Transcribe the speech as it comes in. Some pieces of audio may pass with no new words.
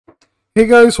Hey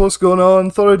guys, what's going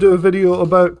on? Thought I'd do a video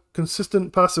about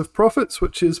consistent passive profits,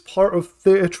 which is part of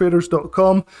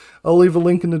thetatraders.com. I'll leave a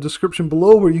link in the description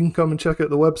below where you can come and check out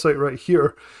the website right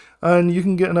here. And you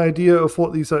can get an idea of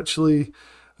what these actually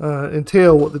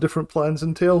entail, what the different plans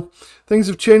entail. Things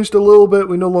have changed a little bit.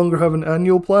 We no longer have an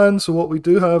annual plan, so what we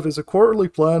do have is a quarterly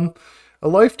plan, a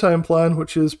lifetime plan,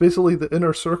 which is basically the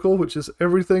inner circle, which is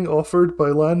everything offered by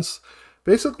Lance.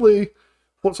 Basically,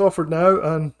 what's offered now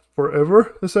and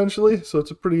forever, essentially. So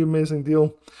it's a pretty amazing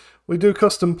deal. We do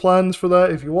custom plans for that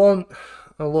if you want.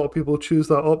 A lot of people choose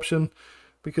that option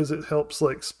because it helps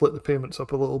like split the payments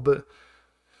up a little bit.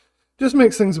 Just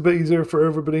makes things a bit easier for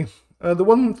everybody. The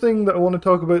one thing that I want to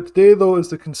talk about today though is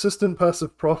the consistent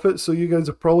passive profit. So you guys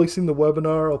have probably seen the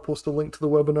webinar. I'll post a link to the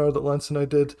webinar that Lance and I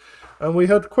did. And we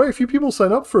had quite a few people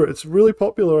sign up for it. It's really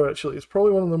popular actually. It's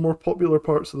probably one of the more popular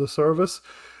parts of the service.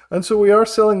 And so we are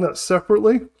selling that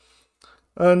separately.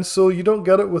 And so you don't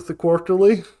get it with the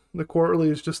quarterly. The quarterly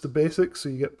is just the basics. So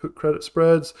you get put credit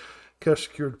spreads, cash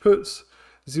secured puts,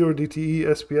 0DTE,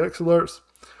 SPX alerts.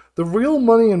 The real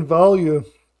money and value,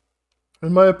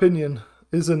 in my opinion,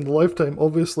 is in lifetime,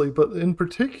 obviously, but in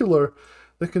particular,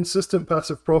 the consistent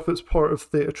passive profits part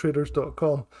of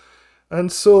thetatraders.com.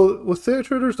 And so with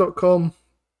thetatraders.com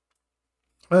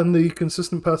and the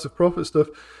consistent passive profit stuff,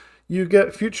 you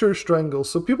get future strangles.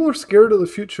 So people are scared of the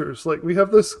futures. Like we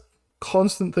have this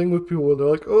constant thing with people where they're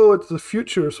like, oh, it's the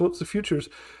futures. What's the futures?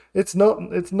 It's not.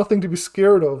 It's nothing to be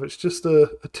scared of. It's just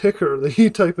a ticker that you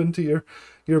type into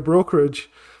your brokerage.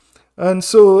 And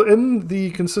so in the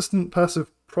consistent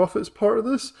passive profits part of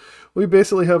this, we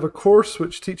basically have a course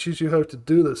which teaches you how to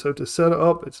do this, how to set it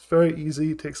up. It's very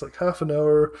easy. It takes like half an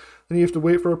hour. Then you have to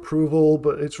wait for approval,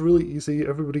 but it's really easy.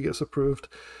 Everybody gets approved.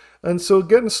 And so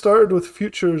getting started with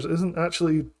futures isn't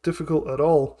actually difficult at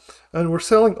all. And we're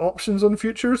selling options on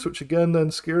futures, which again then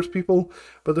scares people,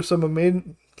 but there's some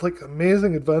amazing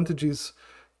advantages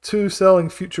to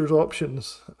selling futures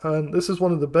options. And this is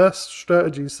one of the best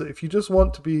strategies that if you just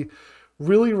want to be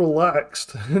really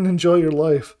relaxed and enjoy your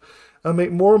life and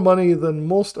make more money than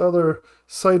most other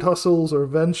side hustles or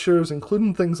ventures,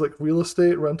 including things like real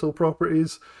estate, rental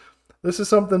properties, this is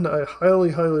something that I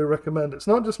highly, highly recommend. It's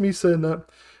not just me saying that.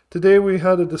 Today we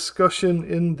had a discussion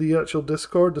in the actual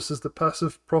Discord. This is the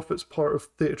passive profits part of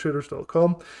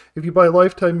thetatraders.com. If you buy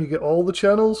lifetime, you get all the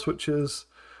channels, which is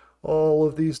all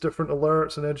of these different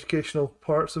alerts and educational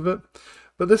parts of it.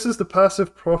 But this is the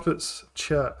passive profits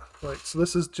chat. Right? So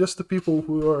this is just the people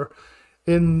who are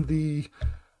in the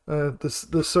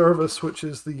service, which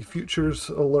is the futures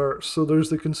alerts. So there's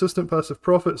the consistent passive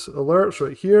profits alerts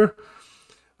right here,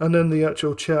 and then the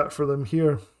actual chat for them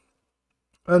here.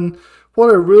 And what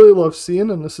I really love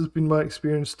seeing, and this has been my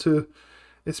experience too,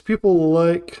 is people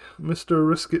like Mr.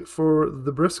 Risk It for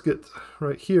the Brisket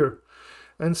right here.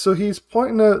 And so he's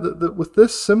pointing out that with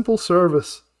this simple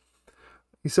service,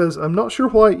 he says, I'm not sure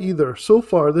why either. So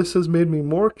far, this has made me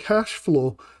more cash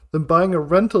flow than buying a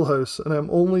rental house, and I'm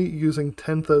only using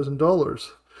 $10,000.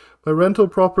 My rental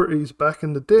properties back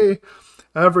in the day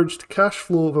averaged cash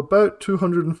flow of about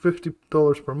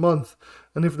 $250 per month,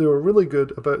 and if they were really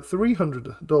good, about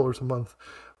 $300 a month.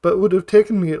 But it would have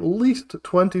taken me at least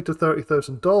 $20,000 to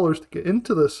 $30,000 to get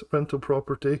into this rental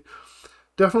property.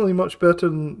 Definitely much better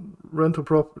than rental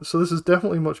property. So this is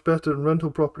definitely much better than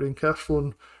rental property and cash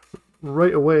flowing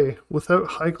right away without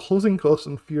high closing costs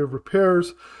and fear of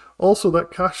repairs. Also,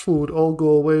 that cash flow would all go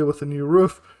away with a new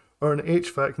roof or an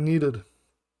HVAC needed.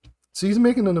 So he's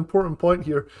making an important point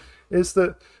here, is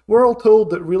that we're all told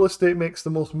that real estate makes the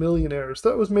most millionaires.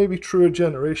 That was maybe true a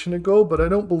generation ago, but I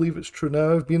don't believe it's true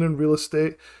now. I've been in real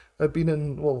estate. I've been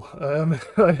in, well,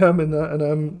 I am in that, and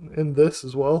I'm in this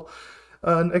as well.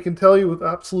 And I can tell you with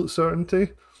absolute certainty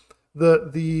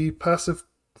that the passive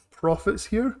profits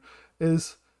here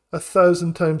is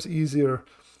 1,000 times easier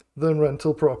than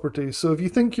rental properties. So if you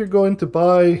think you're going to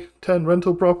buy 10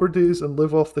 rental properties and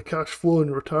live off the cash flow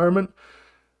in retirement,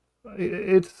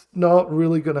 it's not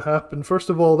really going to happen. First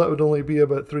of all, that would only be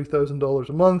about $3,000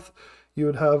 a month. You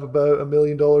would have about $1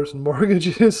 million in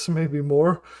mortgages, maybe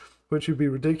more, which would be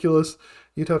ridiculous.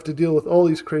 You'd have to deal with all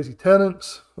these crazy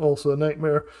tenants, also a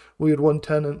nightmare. We had one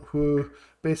tenant who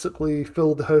basically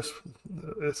filled the house.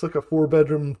 It's like a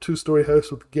 4-bedroom, 2-story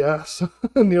house with gas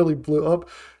and nearly blew up.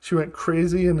 She went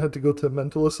crazy and had to go to a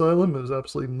mental asylum. It was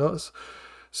absolutely nuts.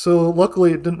 So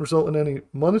luckily it didn't result in any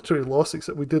monetary loss,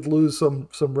 except we did lose some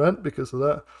rent because of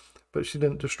that. But she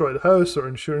didn't destroy the house, or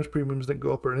insurance premiums didn't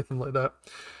go up or anything like that.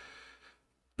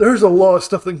 There's a lot of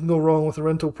stuff that can go wrong with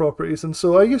rental properties. And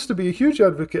so I used to be a huge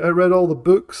advocate. I read all the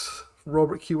books,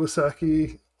 Robert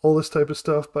Kiyosaki, all this type of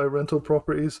stuff by rental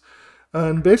properties.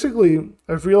 And basically,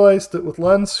 I've realized that with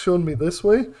Lance showing me this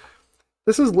way,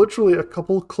 this is literally a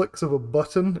couple clicks of a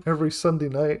button every Sunday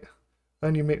night,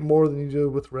 and you make more than you do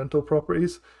with rental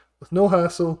properties, with no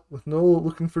hassle, with no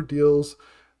looking for deals,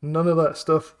 none of that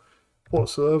stuff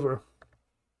whatsoever.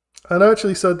 And I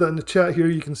actually said that in the chat here.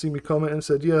 You can see me comment and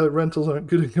said, yeah, rentals aren't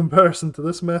good in comparison to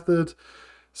this method.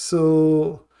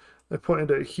 So I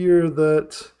pointed out here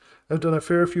that I've done a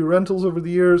fair few rentals over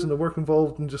the years, and the work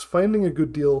involved in just finding a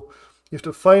good deal. You have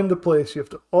to find the place, you have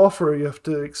to offer, you have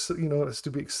to, it's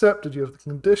to be accepted, you have the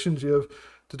conditions, you have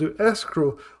to do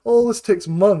escrow. All this takes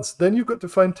months. Then you've got to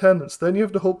find tenants. Then you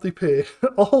have to hope they pay.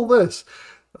 All this.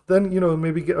 Then,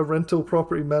 maybe get a rental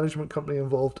property management company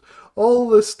involved. All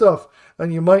this stuff.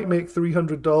 And you might make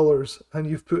 $300 and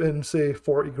you've put in, say,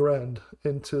 40 grand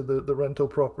into the rental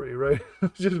property, right?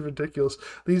 It's just ridiculous.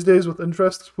 These days with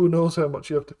interest, who knows how much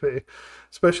you have to pay?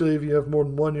 Especially if you have more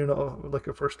than one, you're not like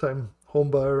a first-time home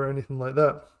buyer or anything like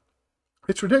that.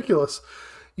 It's ridiculous.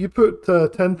 You put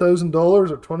 $10,000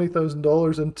 or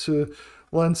 $20,000 into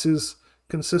Lance's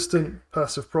consistent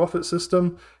passive profit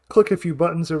system, click a few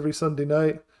buttons every Sunday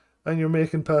night, and you're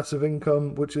making passive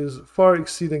income, which is far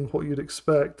exceeding what you'd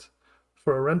expect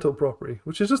for a rental property,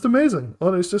 which is just amazing.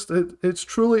 It's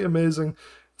truly amazing.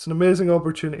 It's an amazing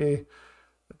opportunity.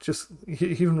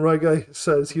 Even Rai Guy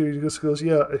says here, he just goes,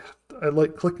 yeah, I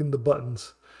like clicking the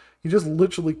buttons. You just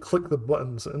literally click the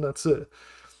buttons and that's it.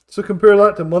 So compare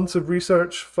that to months of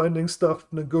research, finding stuff,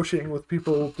 negotiating with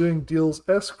people, doing deals,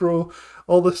 escrow,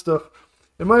 all this stuff.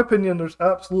 In my opinion, there's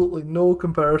absolutely no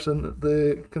comparison.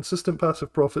 The consistent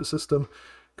passive profit system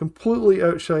completely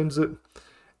outshines it.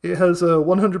 It has a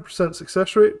 100%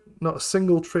 success rate. Not a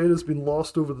single trade has been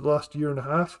lost over the last year and a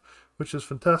half, which is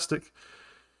fantastic.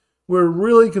 We're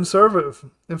really conservative.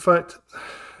 In fact,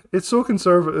 it's so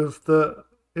conservative that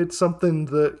it's something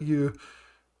that you...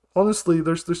 Honestly,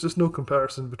 there's just no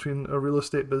comparison between a real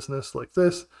estate business like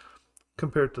this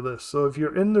compared to this. So if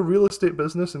you're in the real estate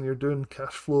business and you're doing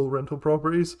cash flow rental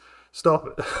properties, stop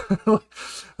it.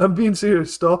 I'm being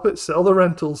serious. Stop it. Sell the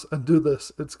rentals and do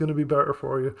this. It's going to be better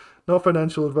for you. Not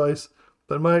financial advice,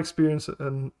 but in my experience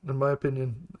and in my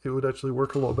opinion, it would actually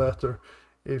work a lot better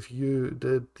if you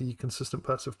did the consistent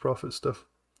passive profit stuff.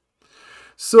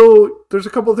 So there's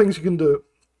a couple of things you can do.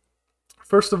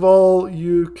 First of all,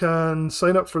 you can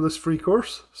sign up for this free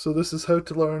course. So this is how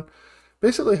to learn,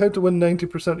 basically how to win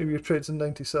 90% of your trades in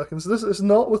 90 seconds. This is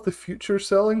not with the future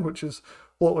selling, which is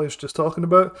what I was just talking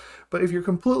about. But if you're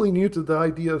completely new to the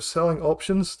idea of selling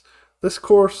options, this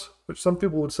course, which some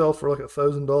people would sell for like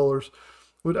 $1,000,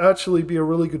 would actually be a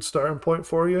really good starting point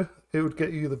for you. It would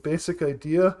get you the basic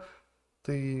idea,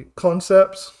 the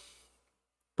concepts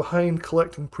behind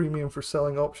collecting premium for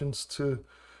selling options to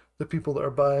the people that are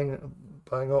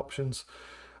buying options.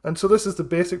 And so this is the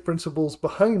basic principles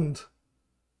behind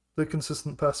the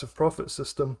consistent passive profit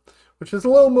system, which is a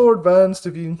little more advanced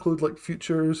if you include like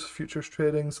futures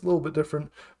trading. It's a little bit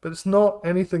different, but it's not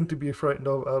anything to be frightened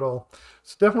of at all.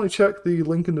 So definitely check the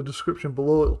link in the description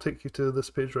below. It'll take you to this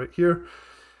page right here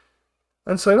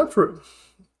and sign up for it.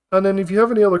 And then if you have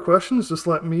any other questions, just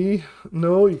let me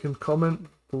know. You can comment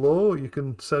below. You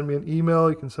can send me an email.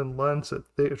 You can send Lance at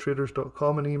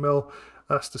thetatraders.com an email,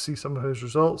 ask to see some of his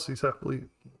results. He's happily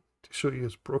to show you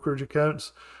his brokerage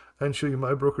accounts and show you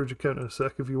my brokerage account in a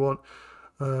sec if you want.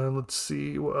 Let's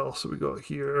see what else we got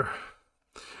here.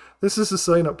 This is the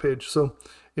sign up page. So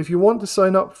if you want to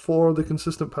sign up for the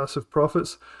consistent passive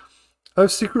profits,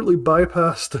 I've secretly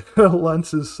bypassed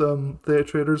Lance's Theta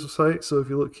Traders site. So if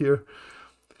you look here,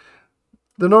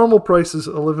 the normal price is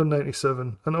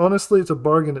 $11.97, and honestly, it's a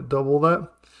bargain at double that.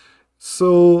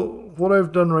 So what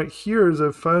I've done right here is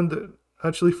I've found that I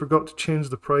actually forgot to change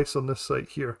the price on this site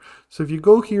here. So if you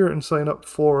go here and sign up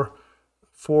for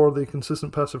the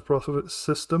consistent passive profit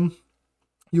system,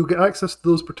 you'll get access to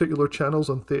those particular channels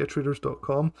on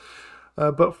thetatraders.com,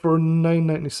 but for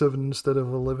 $9.97 instead of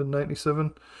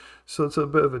 $11.97. So it's a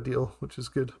bit of a deal, which is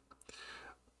good.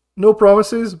 No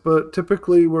promises, but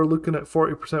typically we're looking at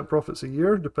 40% profits a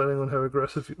year, depending on how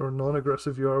aggressive or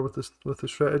non-aggressive you are with the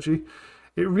strategy.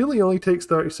 It really only takes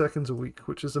 30 seconds a week,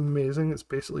 which is amazing. It's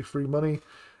basically free money.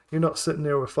 You're not sitting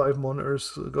there with 5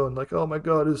 monitors going like, oh my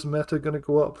god, is Meta going to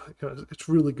go up? It's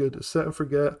really good. It's set and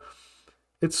forget.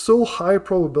 It's so high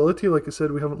probability. Like I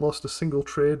said, we haven't lost a single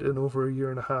trade in over a year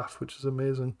and a half, which is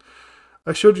amazing.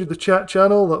 I showed you the chat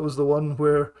channel. That was the one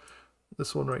where,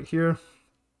 this one right here,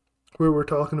 where we're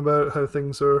talking about how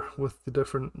things are with the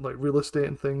different like real estate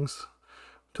and things.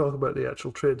 We talk about the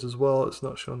actual trades as well. It's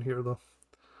not shown here though.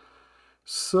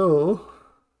 So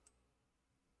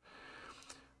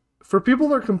for people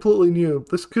that are completely new,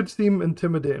 this could seem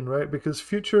intimidating, right? Because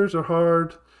futures are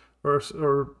hard,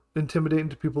 or intimidating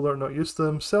to people that are not used to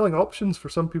them. Selling options for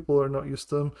some people who are not used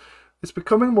to them. It's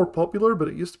becoming more popular, but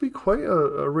it used to be quite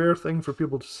a rare thing for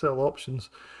people to sell options.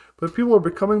 But people are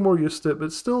becoming more used to it, but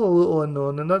it's still a little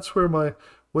unknown, and that's where my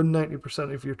Win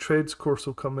 90% of your trades course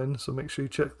will come in, so make sure you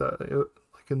check that out,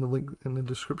 like in the link in the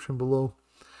description below.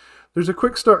 There's a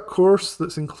quick start course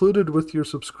that's included with your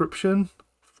subscription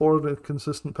for the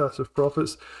consistent passive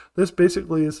profits. This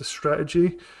basically is a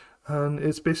strategy, and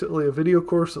it's basically a video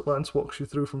course that Lance walks you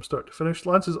through from start to finish.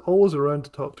 Lance is always around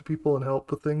to talk to people and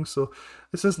help with things, so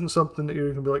this isn't something that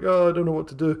you're going to be like, oh, I don't know what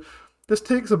to do. This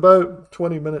takes about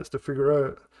 20 minutes to figure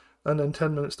out, and then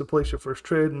 10 minutes to place your first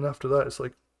trade, and after that it's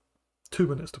like 2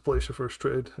 minutes to place your first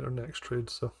trade or next trade.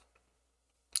 So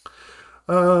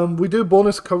we do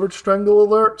bonus covered strangle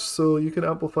alerts, so you can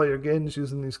amplify your gains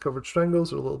using these covered strangles.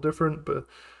 They're a little different, but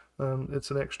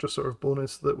it's an extra sort of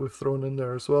bonus that we've thrown in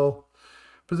there as well.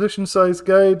 Position size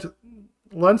guide.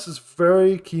 Lance is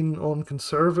very keen on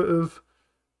conservative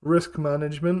risk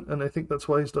management, and I think that's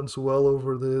why he's done so well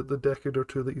over the decade or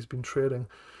two that he's been trading.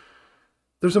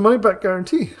 There's a money back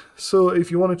guarantee, so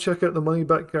if you want to check out the money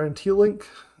back guarantee link,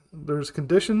 there's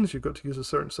conditions. You've got to use a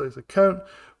certain size account,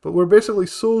 but we're basically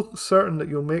so certain that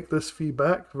you'll make this fee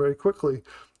back very quickly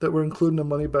that we're including a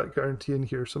money back guarantee in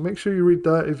here. So make sure you read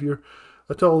that if you're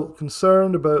at all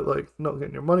concerned about like not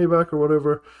getting your money back or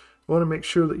whatever. You want to make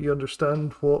sure that you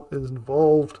understand what is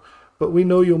involved, but we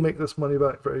know you'll make this money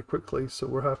back very quickly, so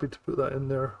we're happy to put that in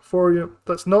there for you.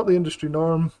 That's not the industry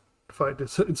norm. In fact,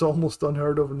 it's almost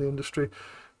unheard of in the industry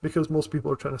because most people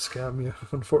are trying to scam you,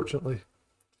 unfortunately.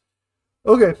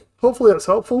 Okay, hopefully that's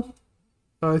helpful.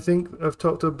 I think I've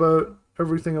talked about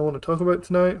everything I want to talk about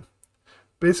tonight.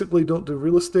 Basically, don't do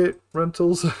real estate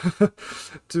rentals.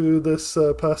 Do this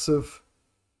passive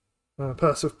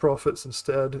profits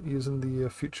instead, using the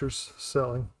futures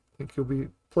selling. I think you'll be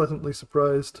pleasantly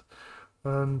surprised.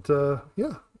 And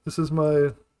yeah, this is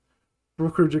my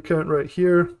brokerage account right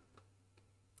here.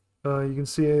 You can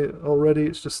see already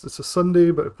it's a Sunday,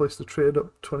 but I placed the trade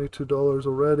up $22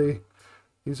 already.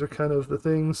 These are kind of the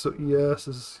things. So ES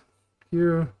is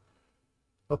here,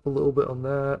 up a little bit on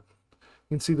that.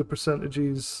 You can see the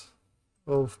percentages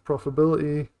of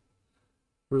profitability,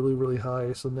 really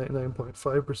high. So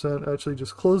 99.5%. Actually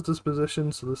just closed this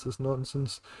position, so this is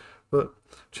nonsense. But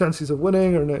chances of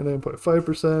winning are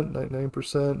 99.5%,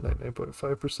 99%,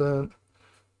 99.5%.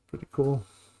 Pretty cool.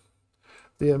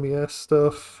 The MES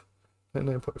stuff,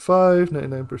 99.5,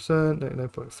 99%,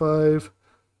 99.5.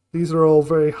 These are all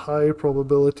very high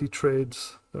probability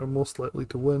trades that are most likely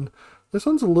to win. This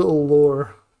one's a little lower.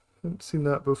 I haven't seen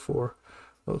that before.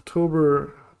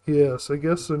 October, yes, I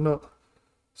guess they're not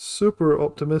super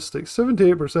optimistic.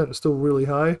 78% is still really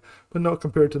high, but not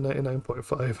compared to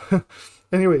 99.5.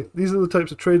 Anyway, these are the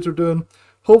types of trades we're doing.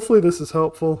 Hopefully this is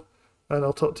helpful, and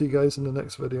I'll talk to you guys in the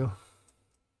next video.